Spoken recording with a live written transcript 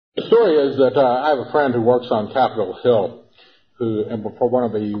story is that I have a friend who works on Capitol Hill, for one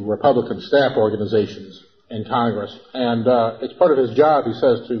of the Republican staff organizations in Congress, and it's part of his job, he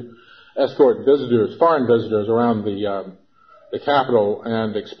says, to escort visitors, foreign visitors, around the Capitol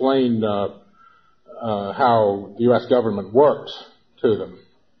and explain how the U.S. government works to them.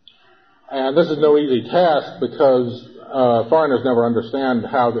 And this is no easy task because foreigners never understand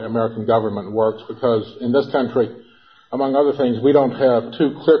how the American government works, because in this country, among other things, we don't have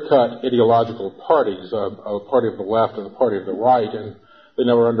two clear-cut ideological parties, a party of the left and a party of the right, and they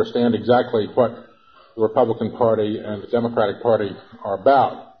never understand exactly what the Republican Party and the Democratic Party are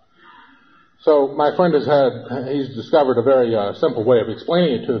about. So my friend he's discovered a very simple way of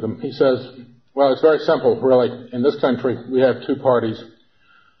explaining it to them. He says, well, it's very simple, really. In this country, we have two parties,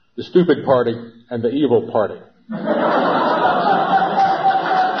 the stupid party and the evil party.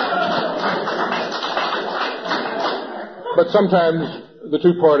 But sometimes the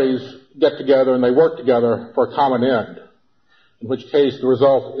two parties get together and they work together for a common end, in which case the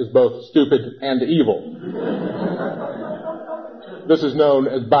result is both stupid and evil. This is known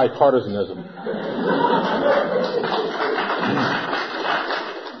as bipartisanism.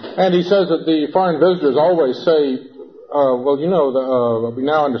 And he says that the foreign visitors always say, well, you know, we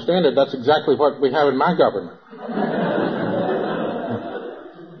now understand it, that's exactly what we have in my government.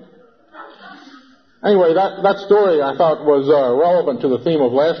 Anyway, that story I thought was relevant to the theme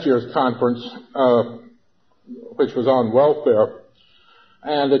of last year's conference, which was on welfare,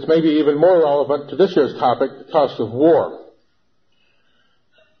 and it's maybe even more relevant to this year's topic, the cost of war.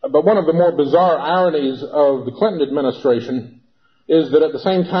 But one of the more bizarre ironies of the Clinton administration is that at the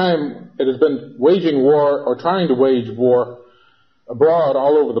same time it has been waging war or trying to wage war abroad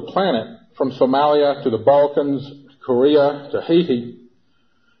all over the planet, from Somalia to the Balkans, to Korea, to Haiti,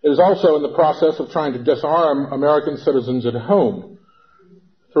 it is also in the process of trying to disarm American citizens at home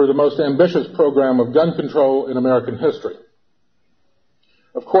through the most ambitious program of gun control in American history.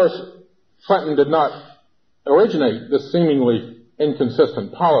 Of course, Clinton did not originate this seemingly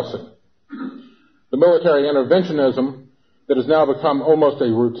inconsistent policy. The military interventionism that has now become almost a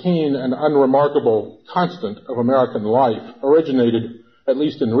routine and unremarkable constant of American life originated, at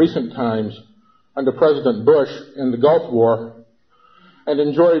least in recent times, under President Bush in the Gulf War, and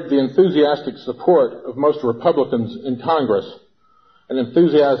enjoyed the enthusiastic support of most Republicans in Congress, an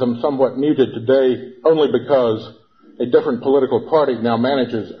enthusiasm somewhat muted today only because a different political party now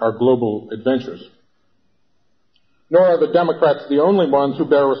manages our global adventures. Nor are the Democrats the only ones who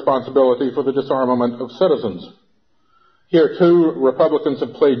bear responsibility for the disarmament of citizens. Here, too, Republicans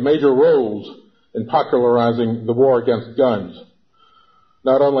have played major roles in popularizing the war against guns,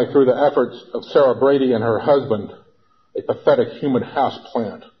 not only through the efforts of Sarah Brady and her husband, a pathetic human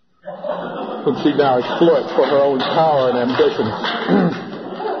houseplant, whom she now exploits for her own power and ambitions,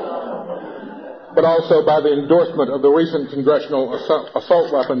 but also by the endorsement of the recent congressional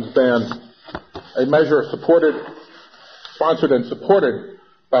assault weapons ban, a measure sponsored and supported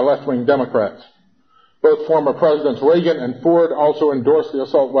by left-wing Democrats. Both former Presidents Reagan and Ford also endorsed the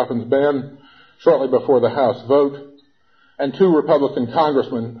assault weapons ban shortly before the House vote, and two Republican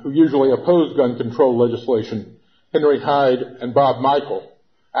congressmen who usually oppose gun control legislation, Henry Hyde and Bob Michel,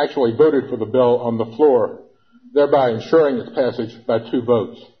 actually voted for the bill on the floor, thereby ensuring its passage by 2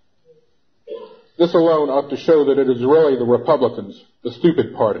 votes. This alone ought to show that it is really the Republicans, the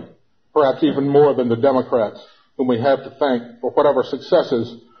stupid party, perhaps even more than the Democrats, whom we have to thank for whatever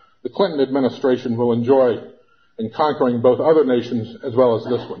successes the Clinton administration will enjoy in conquering both other nations as well as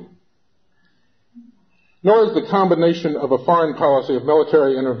this one. Nor is the combination of a foreign policy of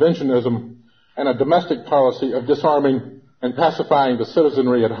military interventionism and a domestic policy of disarming and pacifying the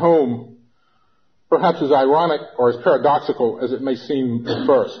citizenry at home perhaps as ironic or as paradoxical as it may seem at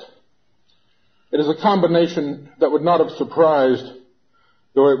first. It is a combination that would not have surprised,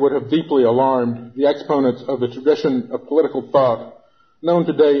 though it would have deeply alarmed, the exponents of the tradition of political thought known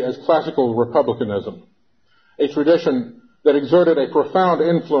today as classical republicanism, a tradition that exerted a profound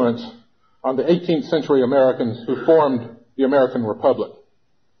influence on the 18th century Americans who formed the American Republic.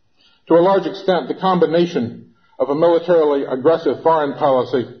 To a large extent, the combination of a militarily aggressive foreign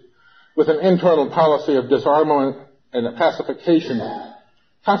policy with an internal policy of disarmament and pacification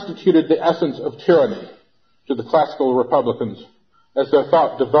constituted the essence of tyranny to the classical Republicans as their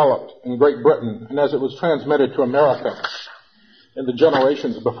thought developed in Great Britain and as it was transmitted to America in the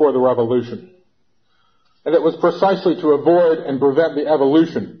generations before the Revolution. And it was precisely to avoid and prevent the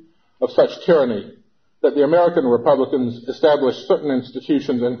evolution of such tyranny that the American Republicans established certain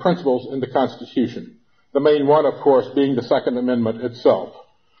institutions and principles in the Constitution, the main one, of course, being the Second Amendment itself,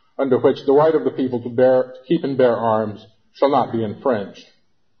 under which the right of the people to keep and bear arms shall not be infringed.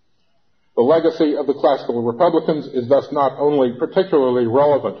 The legacy of the classical republicans is thus not only particularly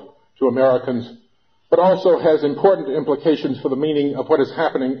relevant to Americans, but also has important implications for the meaning of what is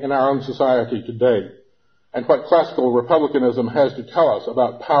happening in our own society today, and what classical republicanism has to tell us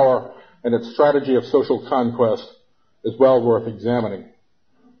about power and its strategy of social conquest is well worth examining.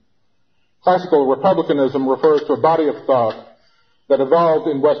 Classical republicanism refers to a body of thought that evolved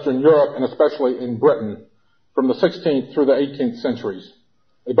in Western Europe, and especially in Britain, from the 16th through the 18th centuries.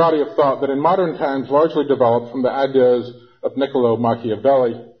 A body of thought that in modern times largely developed from the ideas of Niccolo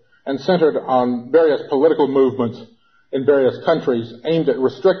Machiavelli and centered on various political movements in various countries aimed at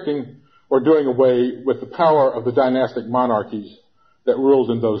restricting or doing away with the power of the dynastic monarchies that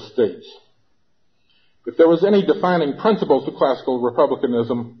ruled in those states. If there was any defining principle to classical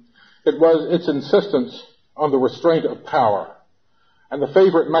republicanism, it was its insistence on the restraint of power, and the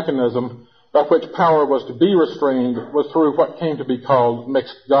favorite mechanism by which power was to be restrained was through what came to be called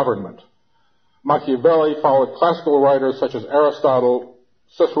mixed government. Machiavelli followed classical writers such as Aristotle,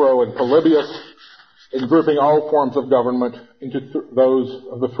 Cicero, and Polybius in grouping all forms of government into those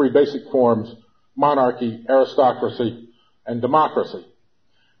of the three basic forms: monarchy, aristocracy, and democracy.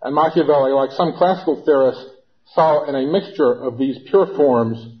 And Machiavelli, like some classical theorists, saw in a mixture of these pure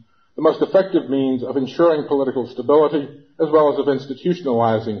forms the most effective means of ensuring political stability as well as of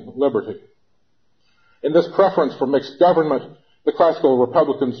institutionalizing liberty. In this preference for mixed government, the classical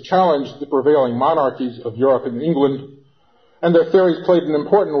republicans challenged the prevailing monarchies of Europe and England, and their theories played an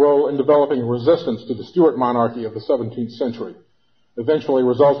important role in developing resistance to the Stuart monarchy of the 17th century, eventually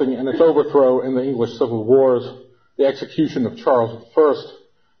resulting in its overthrow in the English Civil Wars, the execution of Charles I,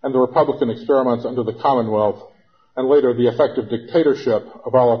 and the Republican experiments under the Commonwealth, and later the effective dictatorship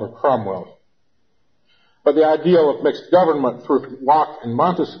of Oliver Cromwell. But the ideal of mixed government through Locke and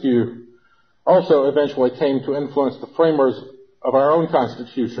Montesquieu also eventually came to influence the framers of our own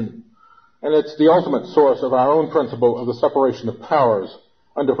Constitution, and it's the ultimate source of our own principle of the separation of powers,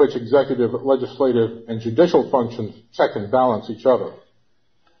 under which executive, legislative, and judicial functions check and balance each other.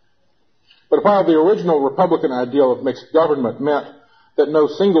 But while the original Republican ideal of mixed government meant that no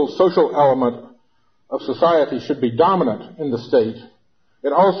single social element of society should be dominant in the state,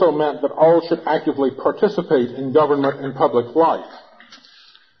 it also meant that all should actively participate in government and public life.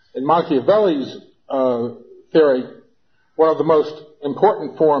 In Machiavelli's theory, one of the most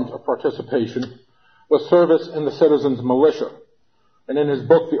important forms of participation was service in the citizen's militia. And in his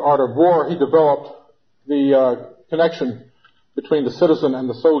book, The Art of War, he developed the connection between the citizen and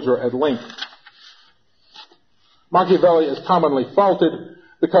the soldier at length. Machiavelli is commonly faulted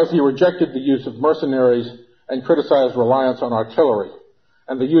because he rejected the use of mercenaries and criticized reliance on artillery.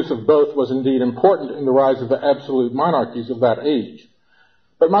 And the use of both was indeed important in the rise of the absolute monarchies of that age.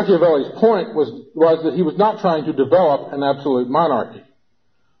 But Machiavelli's point was that he was not trying to develop an absolute monarchy,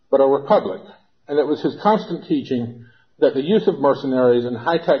 but a republic. And it was his constant teaching that the use of mercenaries and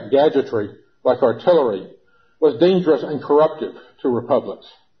high-tech gadgetry, like artillery, was dangerous and corruptive to republics.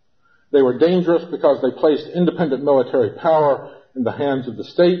 They were dangerous because they placed independent military power in the hands of the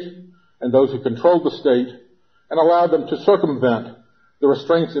state and those who controlled the state, and allowed them to circumvent the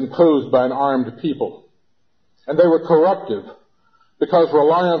restraints imposed by an armed people. And they were corruptive because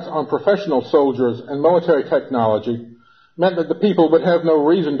reliance on professional soldiers and military technology meant that the people would have no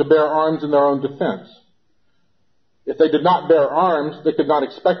reason to bear arms in their own defense. If they did not bear arms, they could not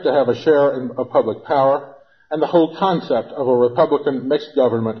expect to have a share of public power, and the whole concept of a republican mixed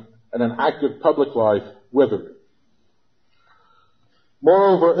government and an active public life withered.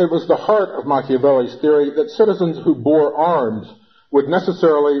 Moreover, it was the heart of Machiavelli's theory that citizens who bore arms would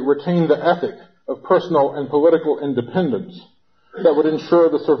necessarily retain the ethic of personal and political independence that would ensure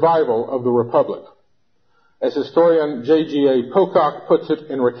the survival of the republic. As historian J.G.A. Pocock puts it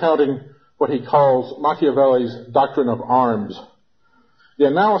in recounting what he calls Machiavelli's doctrine of arms, the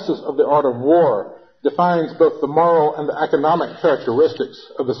analysis of the art of war defines both the moral and the economic characteristics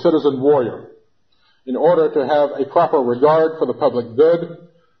of the citizen warrior. In order to have a proper regard for the public good,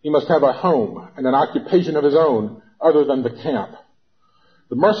 he must have a home and an occupation of his own other than the camp.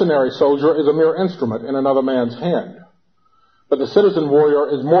 The mercenary soldier is a mere instrument in another man's hand. But the citizen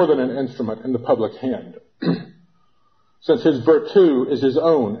warrior is more than an instrument in the public hand, since his virtue is his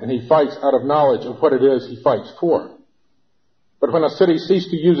own, and he fights out of knowledge of what it is he fights for. But when a city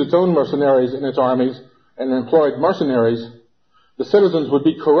ceased to use its own mercenaries in its armies and employed mercenaries, the citizens would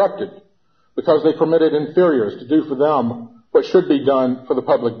be corrupted because they permitted inferiors to do for them what should be done for the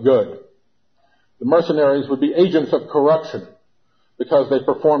public good. The mercenaries would be agents of corruption because they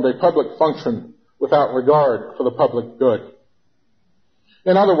performed a public function without regard for the public good.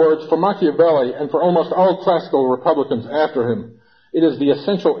 In other words, for Machiavelli and for almost all classical republicans after him, It is the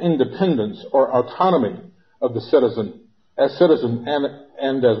essential independence or autonomy of the citizen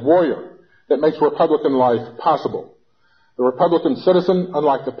and as warrior that makes Republican life possible. The Republican citizen,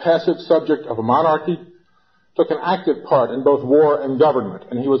 unlike the passive subject of a monarchy, took an active part in both war and government,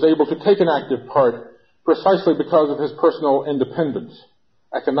 and he was able to take an active part precisely because of his personal independence,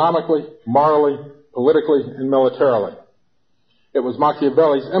 economically, morally, politically, and militarily. It was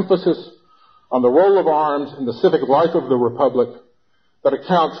Machiavelli's emphasis on the role of arms in the civic life of the Republic that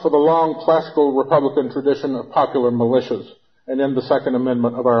accounts for the long classical Republican tradition of popular militias. And in the Second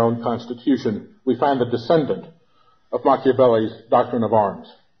Amendment of our own Constitution, we find the descendant of Machiavelli's doctrine of arms.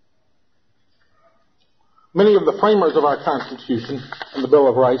 Many of the framers of our Constitution and the Bill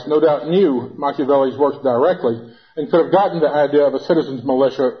of Rights no doubt knew Machiavelli's works directly and could have gotten the idea of a citizen's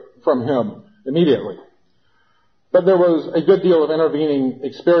militia from him immediately. But there was a good deal of intervening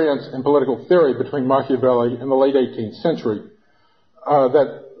experience in political theory between Machiavelli and the late 18th century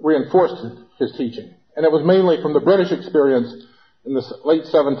that reinforced his teaching. And it was mainly from the British experience in the late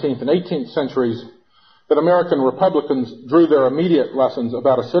 17th and 18th centuries that American Republicans drew their immediate lessons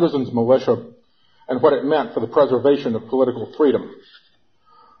about a citizen's militia and what it meant for the preservation of political freedom.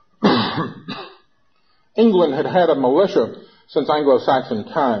 England had had a militia since Anglo-Saxon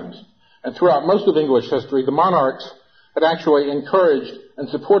times, and throughout most of English history, the monarchs had actually encouraged and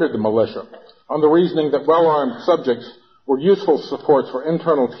supported the militia on the reasoning that well-armed subjects were useful supports for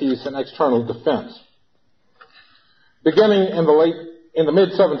internal peace and external defense. Beginning in the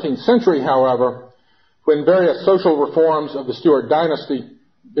mid-17th century, however, when various social reforms of the Stuart dynasty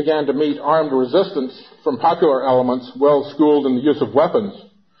began to meet armed resistance from popular elements well-schooled in the use of weapons,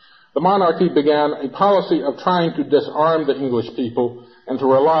 the monarchy began a policy of trying to disarm the English people and to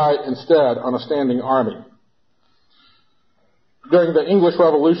rely instead on a standing army. During the English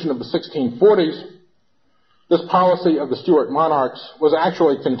Revolution of the 1640s, this policy of the Stuart monarchs was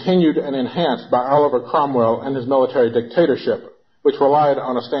actually continued and enhanced by Oliver Cromwell and his military dictatorship, which relied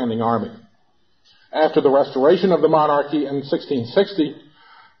on a standing army. After the restoration of the monarchy in 1660,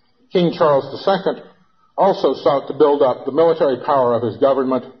 King Charles II also sought to build up the military power of his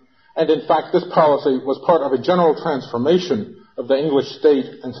government, and in fact this policy was part of a general transformation of the English state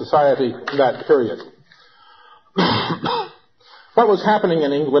and society in that period. What was happening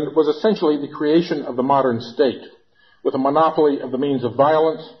in England was essentially the creation of the modern state, with a monopoly of the means of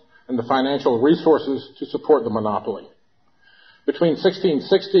violence and the financial resources to support the monopoly. Between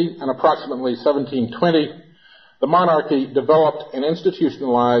 1660 and approximately 1720, the monarchy developed and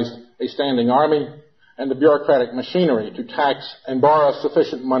institutionalized a standing army and the bureaucratic machinery to tax and borrow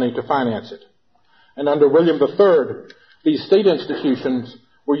sufficient money to finance it. And under William III, these state institutions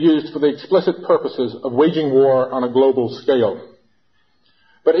were used for the explicit purposes of waging war on a global scale.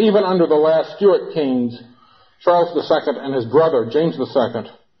 But even under the last Stuart kings, Charles II and his brother, James II,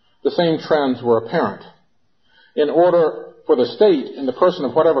 the same trends were apparent. In order for the state, in the person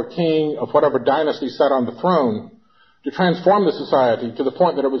of whatever king of whatever dynasty sat on the throne, to transform the society to the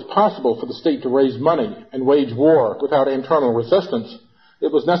point that it was possible for the state to raise money and wage war without internal resistance,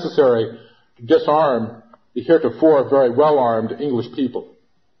 it was necessary to disarm the heretofore very well-armed English people.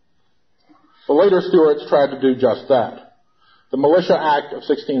 The later Stuarts tried to do just that. The Militia Act of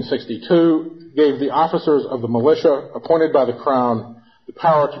 1662 gave the officers of the militia appointed by the Crown the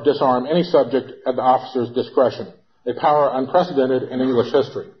power to disarm any subject at the officer's discretion, a power unprecedented in English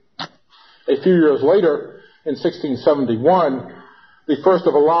history. A few years later, in 1671, the first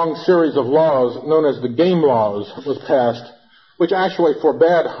of a long series of laws known as the Game Laws was passed, which actually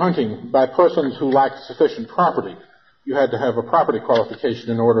forbade hunting by persons who lacked sufficient property. You had to have a property qualification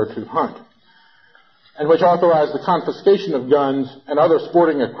in order to hunt, and which authorized the confiscation of guns and other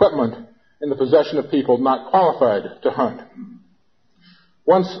sporting equipment in the possession of people not qualified to hunt.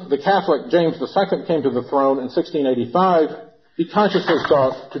 Once the Catholic James II came to the throne in 1685, he consciously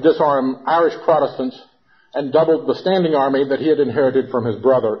sought to disarm Irish Protestants and doubled the standing army that he had inherited from his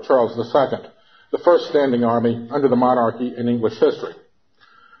brother, Charles II, the first standing army under the monarchy in English history.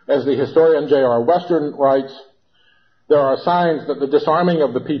 As the historian J.R. Western writes, there are signs that the disarming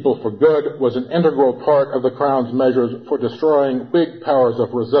of the people for good was an integral part of the Crown's measures for destroying Whig powers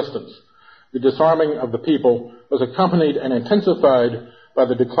of resistance. The disarming of the people was accompanied and intensified by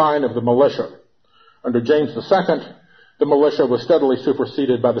the decline of the militia. Under James II, the militia was steadily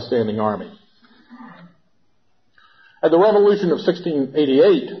superseded by the standing army. At the Revolution of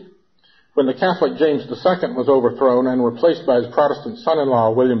 1688, when the Catholic James II was overthrown and replaced by his Protestant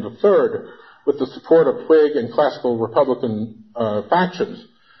son-in-law, William III, with the support of Whig and classical Republican factions,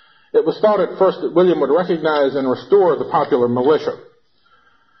 it was thought at first that William would recognize and restore the popular militia.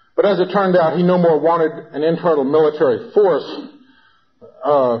 But as it turned out, he no more wanted an internal military force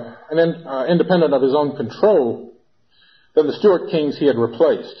independent of his own control than the Stuart kings he had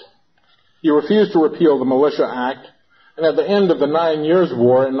replaced. He refused to repeal the Militia Act, and at the end of the 9 Years'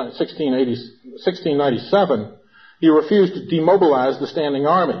 War in 1697, he refused to demobilize the standing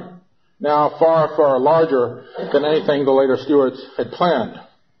army, now far, far larger than anything the later Stuarts had planned.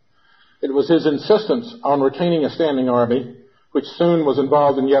 It was his insistence on retaining a standing army, which soon was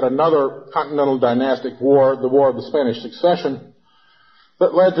involved in yet another continental dynastic war, the War of the Spanish Succession,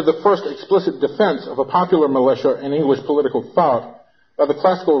 that led to the first explicit defense of a popular militia in English political thought by the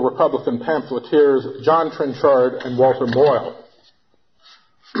classical Republican pamphleteers John Trenchard and Walter Moyle.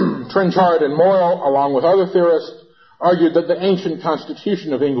 Trenchard and Moyle, along with other theorists, argued that the ancient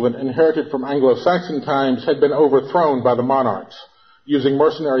constitution of England, inherited from Anglo-Saxon times, had been overthrown by the monarchs, using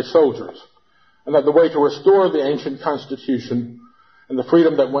mercenary soldiers, and that the way to restore the ancient constitution and the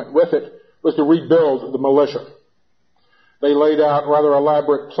freedom that went with it was to rebuild the militia. They laid out rather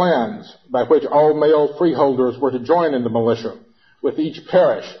elaborate plans by which all male freeholders were to join in the militia, with each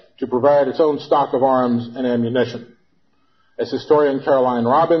parish to provide its own stock of arms and ammunition. As historian Caroline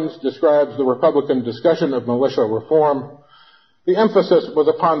Robbins describes the Republican discussion of militia reform, the emphasis was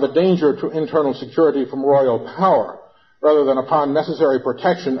upon the danger to internal security from royal power, rather than upon necessary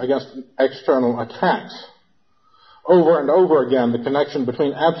protection against external attacks. Over and over again, the connection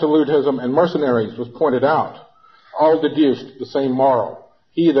between absolutism and mercenaries was pointed out. All deduced the same moral.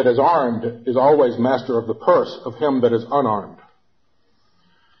 He that is armed is always master of the purse of him that is unarmed.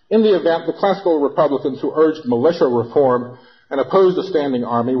 In the event, the classical Republicans who urged militia reform and opposed a standing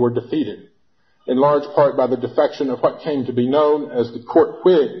army were defeated, in large part by the defection of what came to be known as the Court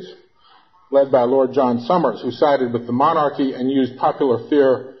Whigs, led by Lord John Somers, who sided with the monarchy and used popular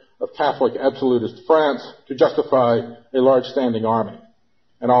fear of Catholic absolutist France to justify a large standing army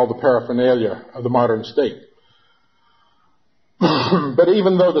and all the paraphernalia of the modern state. But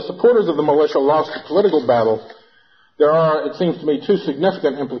even though the supporters of the militia lost the political battle, there are, it seems to me, two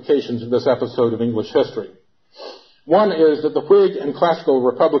significant implications of this episode of English history. One is that the Whig and classical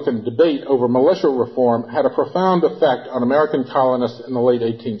Republican debate over militia reform had a profound effect on American colonists in the late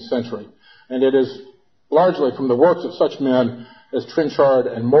 18th century, and it is largely from the works of such men as Trenchard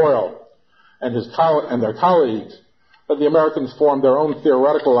and Moyle and their colleagues that the Americans formed their own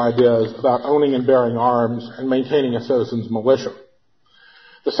theoretical ideas about owning and bearing arms and maintaining a citizen's militia.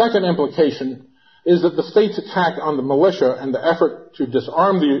 The second implication is that the state's attack on the militia and the effort to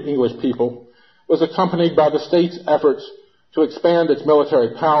disarm the English people was accompanied by the state's efforts to expand its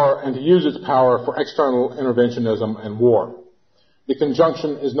military power and to use its power for external interventionism and war. The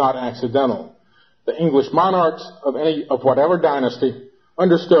conjunction is not accidental. The English monarchs of whatever dynasty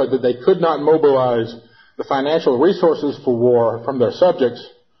understood that they could not mobilize the financial resources for war from their subjects,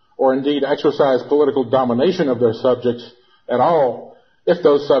 or indeed exercise political domination of their subjects at all, if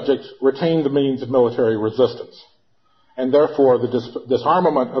those subjects retained the means of military resistance. And therefore, the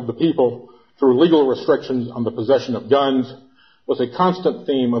disarmament of the people through legal restrictions on the possession of guns was a constant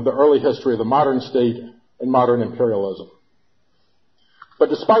theme of the early history of the modern state and modern imperialism. But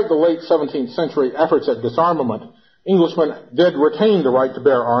despite the late 17th century efforts at disarmament, Englishmen did retain the right to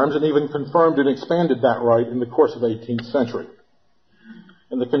bear arms and even confirmed and expanded that right in the course of the 18th century.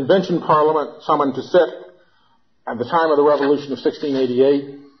 In the Convention Parliament summoned to sit at the time of the Revolution of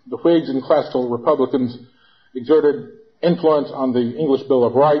 1688, the Whigs and classical Republicans exerted influence on the English Bill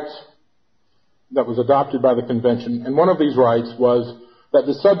of Rights that was adopted by the Convention, and one of these rights was that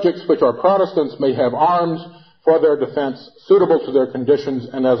the subjects which are Protestants may have arms for their defense suitable to their conditions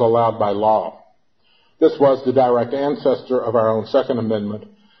and as allowed by law. This was the direct ancestor of our own Second Amendment,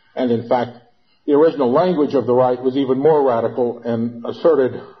 and in fact, the original language of the right was even more radical and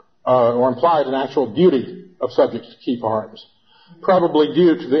asserted or implied an actual duty of subjects to keep arms. Probably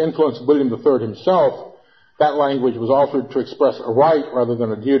due to the influence of William III himself, that language was altered to express a right rather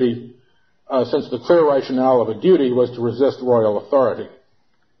than a duty, since the clear rationale of a duty was to resist royal authority.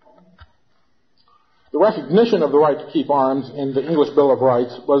 The recognition of the right to keep arms in the English Bill of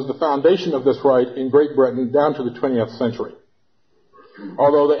Rights was the foundation of this right in Great Britain down to the 20th century.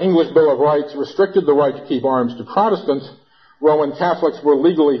 Although the English Bill of Rights restricted the right to keep arms to Protestants, Roman Catholics were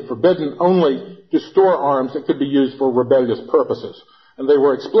legally forbidden only to store arms that could be used for rebellious purposes, and they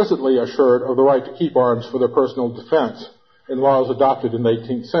were explicitly assured of the right to keep arms for their personal defense in laws adopted in the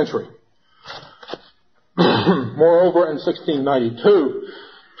 18th century. Moreover, in 1692,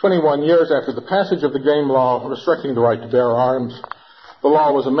 21 years after the passage of the game law restricting the right to bear arms, the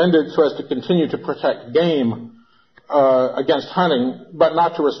law was amended so as to continue to protect game against hunting, but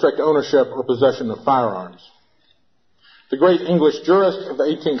not to restrict ownership or possession of firearms. The great English jurist of the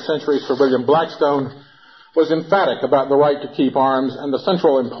 18th century, Sir William Blackstone, was emphatic about the right to keep arms and the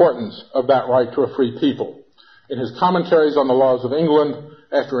central importance of that right to a free people. In his commentaries on the laws of England,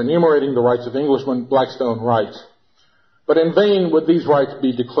 after enumerating the rights of Englishmen, Blackstone writes, "But in vain would these rights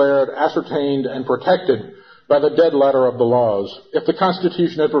be declared, ascertained, and protected by the dead letter of the laws, if the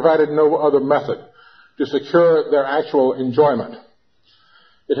Constitution had provided no other method to secure their actual enjoyment.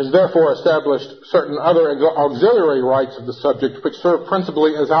 It has therefore established certain other auxiliary rights of the subject which serve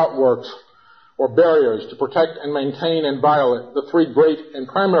principally as outworks or barriers to protect and maintain inviolate the three great and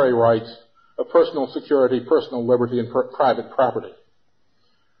primary rights of personal security, personal liberty, and private property."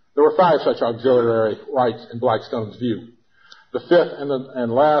 There were 5 such auxiliary rights in Blackstone's view. The fifth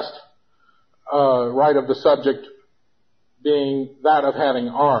and last right of the subject being that of having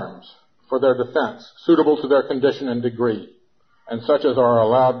arms for their defense, suitable to their condition and degree, and such as are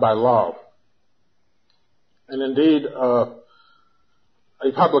allowed by law. And indeed, a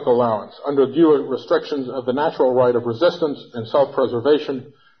public allowance under due restrictions of the natural right of resistance and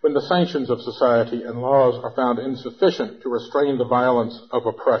self-preservation when the sanctions of society and laws are found insufficient to restrain the violence of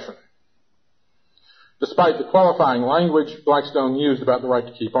oppression. Despite the qualifying language Blackstone used about the right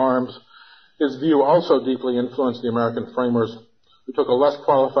to keep arms, his view also deeply influenced the American framers, who took a less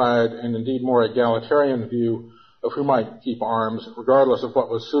qualified and indeed more egalitarian view of who might keep arms, regardless of what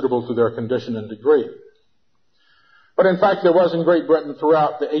was suitable to their condition and degree. But in fact, there was in Great Britain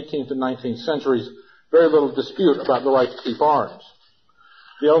throughout the 18th and 19th centuries very little dispute about the right to keep arms.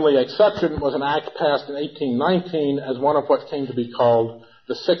 The only exception was an act passed in 1819 as one of what came to be called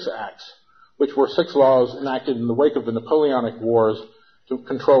the Six Acts, which were 6 laws enacted in the wake of the Napoleonic Wars to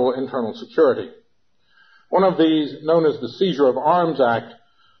control internal security. One of these, known as the Seizure of Arms Act,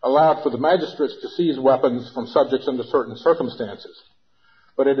 allowed for the magistrates to seize weapons from subjects under certain circumstances.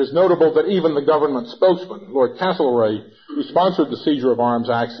 But it is notable that even the government spokesman, Lord Castlereagh, who sponsored the Seizure of Arms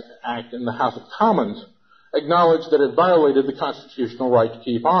Act in the House of Commons, acknowledged that it violated the constitutional right to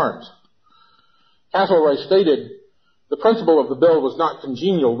keep arms. Castlereagh stated, "The principle of the bill was not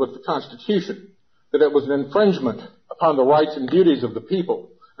congenial with the Constitution, that it was an infringement upon the rights and duties of the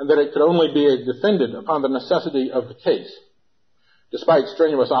people, and that it could only be defended upon the necessity of the case. Despite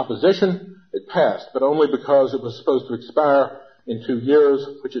strenuous opposition, it passed, but only because it was supposed to expire in 2 years,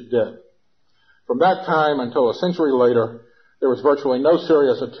 which it did. From that time until a century later, there was virtually no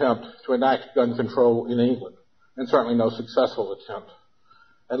serious attempt to enact gun control in England, and certainly no successful attempt."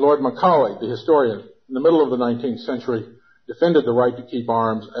 And Lord Macaulay, the historian, in the middle of the 19th century, defended the right to keep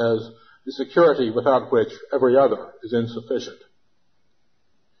arms as the security without which every other is insufficient.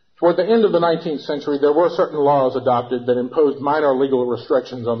 Toward the end of the 19th century, there were certain laws adopted that imposed minor legal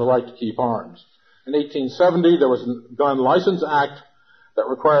restrictions on the right to keep arms. In 1870, there was a Gun License Act that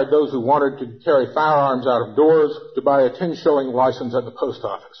required those who wanted to carry firearms out of doors to buy a 10-shilling license at the post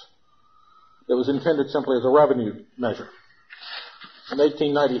office. It was intended simply as a revenue measure. In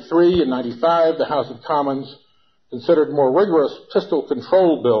 1893 and 95, the House of Commons considered more rigorous pistol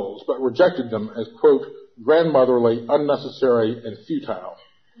control bills, but rejected them as, quote, grandmotherly, unnecessary, and futile.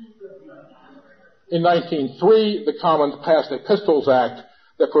 In 1903, the Commons passed a Pistols Act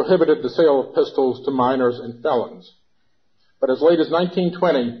that prohibited the sale of pistols to minors and felons. But as late as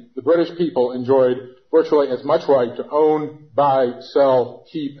 1920, the British people enjoyed virtually as much right to own, buy, sell,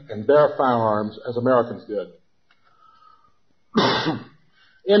 keep, and bear firearms as Americans did.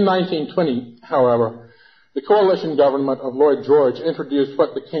 In 1920, however, the coalition government of Lloyd George introduced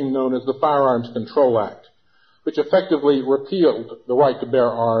what became known as the Firearms Control Act, which effectively repealed the right to bear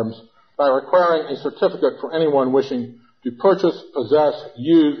arms by requiring a certificate for anyone wishing to purchase, possess,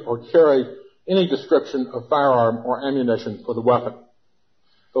 use, or carry any description of firearm or ammunition for the weapon.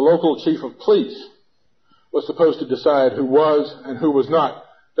 The local chief of police was supposed to decide who was and who was not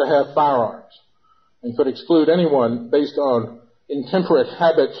to have firearms, and could exclude anyone based on intemperate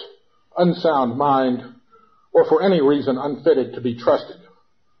habits, unsound mind, or for any reason unfitted to be trusted,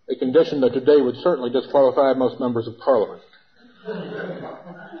 a condition that today would certainly disqualify most members of Parliament.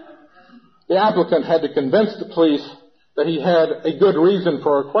 The applicant had to convince the police that he had a good reason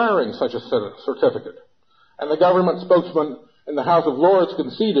for acquiring such a certificate, and the government spokesman in the House of Lords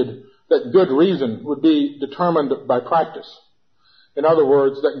conceded that good reason would be determined by practice. In other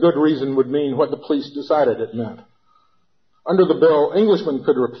words, that good reason would mean what the police decided it meant. Under the bill, Englishmen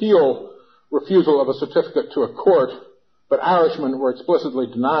could repeal refusal of a certificate to a court, but Irishmen were explicitly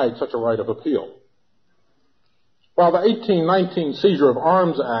denied such a right of appeal. While the 1819 Seizure of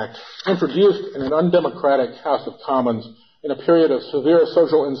Arms Act, introduced in an undemocratic House of Commons in a period of severe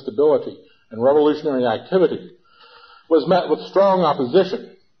social instability and revolutionary activity, was met with strong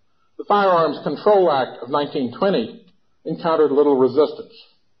opposition, the Firearms Control Act of 1920 encountered little resistance.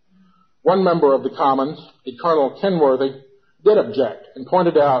 One member of the Commons, a Colonel Kenworthy, did object and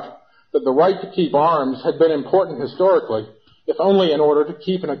pointed out that the right to keep arms had been important historically, if only in order to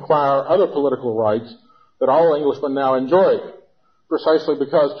keep and acquire other political rights that all Englishmen now enjoyed, precisely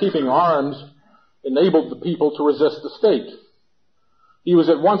because keeping arms enabled the people to resist the state. He was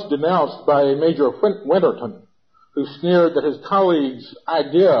at once denounced by Major Winterton, who sneered that his colleague's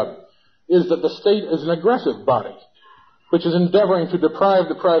idea is that the state is an aggressive body, which is endeavoring to deprive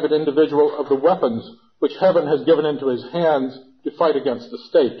the private individual of the weapons which heaven has given into his hands to fight against the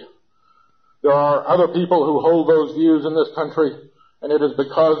state. There are other people who hold those views in this country, and it is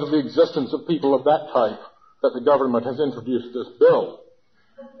because of the existence of people of that type that the government has introduced this bill.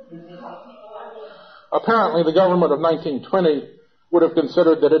 Apparently, the government of 1920 would have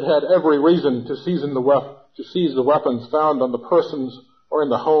considered that it had every reason to seize the weapons found on the persons or in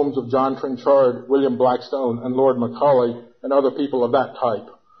the homes of John Trenchard, William Blackstone, and Lord Macaulay, and other people of that type,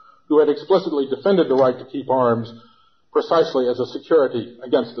 who had explicitly defended the right to keep arms precisely as a security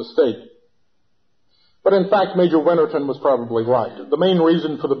against the state. But in fact, Major Winterton was probably right. The main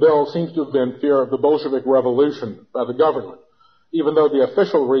reason for the bill seems to have been fear of the Bolshevik Revolution by the government, even though the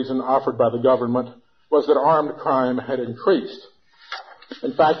official reason offered by the government was that armed crime had increased.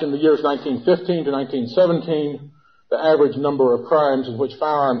 In fact, in the years 1915 to 1917, the average number of crimes in which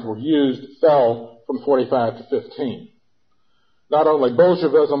firearms were used fell from 45 to 15. Not only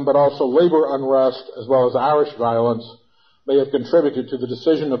Bolshevism, but also labor unrest, as well as Irish violence, may have contributed to the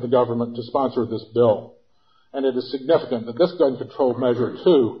decision of the government to sponsor this bill. And it is significant that this gun control measure,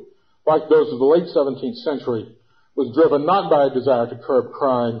 too, like those of the late 17th century, was driven not by a desire to curb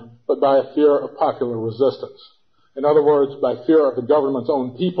crime, but by a fear of popular resistance. In other words, by fear of the government's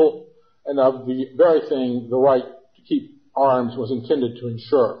own people and of the very thing the right to keep arms was intended to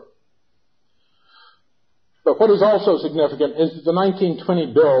ensure. But what is also significant is that the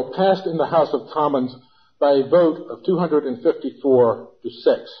 1920 bill passed in the House of Commons by a vote of 254 to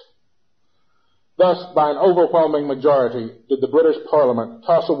 6. Thus, by an overwhelming majority, did the British Parliament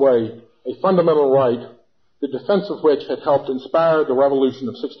toss away a fundamental right, the defense of which had helped inspire the Revolution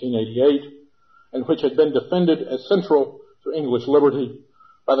of 1688, and which had been defended as central to English liberty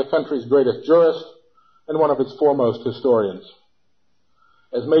by the country's greatest jurist and one of its foremost historians.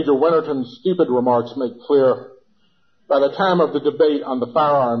 As Major Winterton's stupid remarks make clear, by the time of the debate on the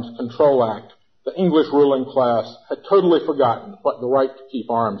Firearms Control Act, the English ruling class had totally forgotten what the right to keep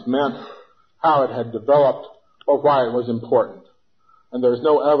arms meant, how it had developed, or why it was important. And there is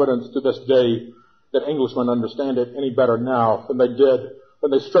no evidence to this day that Englishmen understand it any better now than they did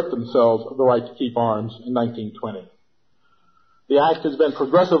when they stripped themselves of the right to keep arms in 1920. The act has been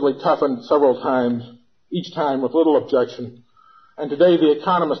progressively toughened several times, each time with little objection, and today The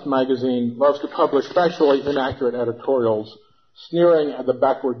Economist magazine loves to publish factually inaccurate editorials sneering at the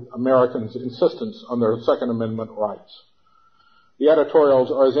backward Americans' insistence on their Second Amendment rights. The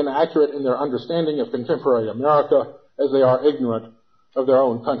editorials are as inaccurate in their understanding of contemporary America as they are ignorant of their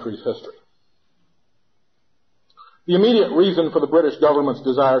own country's history. The immediate reason for the British government's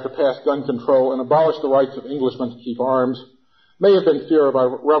desire to pass gun control and abolish the rights of Englishmen to keep arms may have been fear of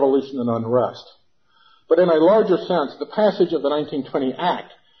a revolution and unrest. But in a larger sense, the passage of the 1920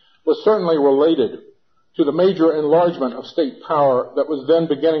 Act was certainly related to the major enlargement of state power that was then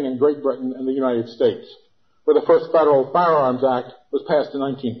beginning in Great Britain and the United States, where the first Federal Firearms Act was passed in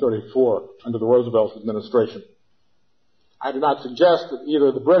 1934 under the Roosevelt administration. I do not suggest that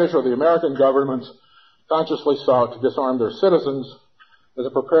either the British or the American governments consciously sought to disarm their citizens as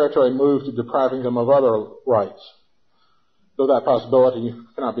a preparatory move to depriving them of other rights, though that possibility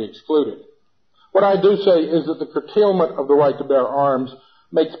cannot be excluded. What I do say is that the curtailment of the right to bear arms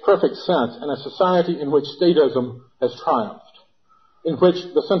makes perfect sense in a society in which statism has triumphed, in which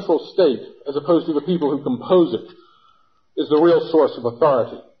the central state, as opposed to the people who compose it, is the real source of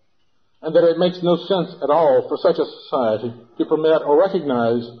authority, and that it makes no sense at all for such a society to permit or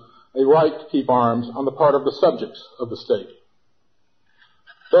recognize a right to keep arms on the part of the subjects of the state.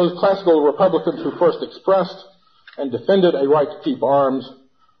 Those classical Republicans who first expressed and defended a right to keep arms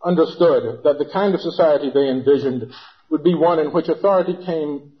understood that the kind of society they envisioned would be one in which authority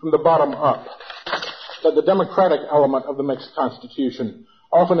came from the bottom up, that the democratic element of the mixed constitution,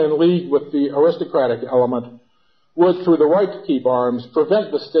 often in league with the aristocratic element, would, through the right to keep arms,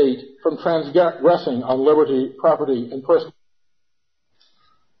 prevent the state from transgressing on liberty, property, and personal.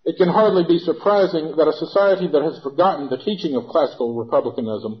 It can hardly be surprising that a society that has forgotten the teaching of classical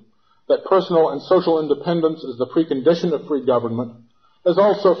republicanism, that personal and social independence is the precondition of free government, has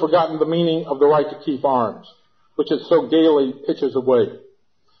also forgotten the meaning of the right to keep arms, which it so gaily pitches away,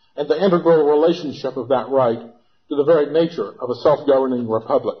 and the integral relationship of that right to the very nature of a self-governing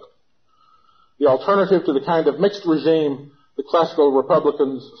republic. The alternative to the kind of mixed regime the classical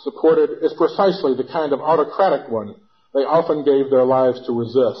Republicans supported is precisely the kind of autocratic one they often gave their lives to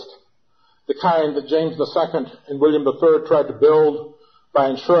resist, the kind that James II and William III tried to build by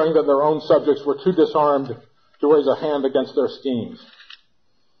ensuring that their own subjects were too disarmed to raise a hand against their schemes.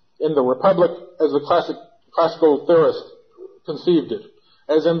 In the Republic, as the classical theorist conceived it,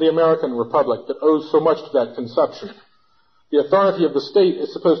 as in the American Republic that owes so much to that conception, the authority of the state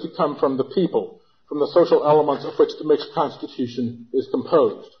is supposed to come from the people, from the social elements of which the mixed constitution is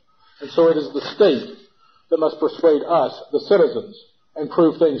composed. And so it is the state that must persuade us, the citizens, and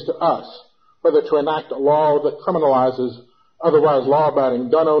prove things to us, whether to enact a law that criminalizes otherwise law-abiding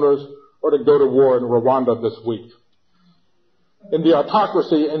gun owners or to go to war in Rwanda this week. In the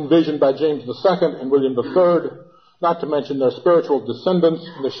autocracy envisioned by James II and William III, not to mention their spiritual descendants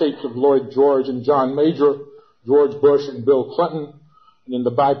in the shapes of Lloyd George and John Major, George Bush and Bill Clinton, and in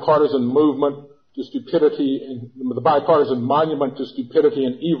the bipartisan movement to stupidity and the bipartisan monument to stupidity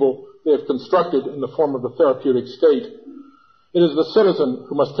and evil they have constructed in the form of the therapeutic state, it is the citizen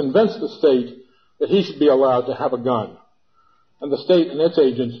who must convince the state that he should be allowed to have a gun, and the state and its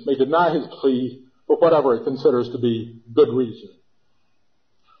agents may deny his plea for whatever it considers to be good reason.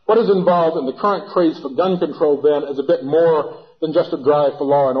 What is involved in the current craze for gun control, then, is a bit more than just a drive for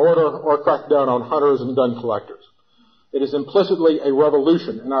law and order or a crackdown on hunters and gun collectors. It is implicitly a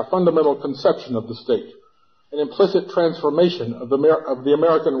revolution in our fundamental conception of the state, an implicit transformation of the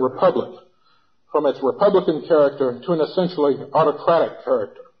American Republic from its Republican character to an essentially autocratic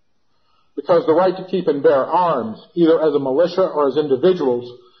character. Because the right to keep and bear arms, either as a militia or as individuals,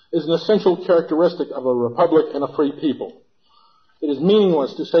 is an essential characteristic of a republic and a free people. It is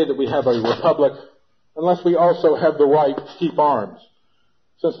meaningless to say that we have a republic unless we also have the right to keep arms,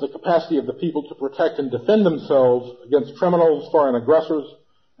 since the capacity of the people to protect and defend themselves against criminals, foreign aggressors,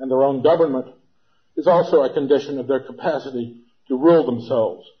 and their own government is also a condition of their capacity to rule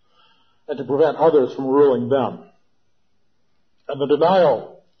themselves and to prevent others from ruling them. And the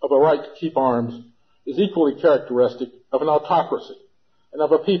denial of a right to keep arms is equally characteristic of an autocracy and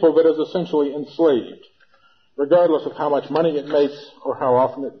of a people that is essentially enslaved, regardless of how much money it makes or how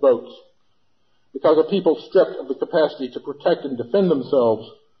often it votes. Because a people stripped of the capacity to protect and defend themselves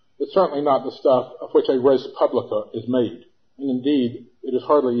is certainly not the stuff of which a res publica is made. And indeed, it is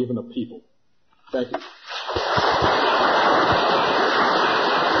hardly even a people. Thank you.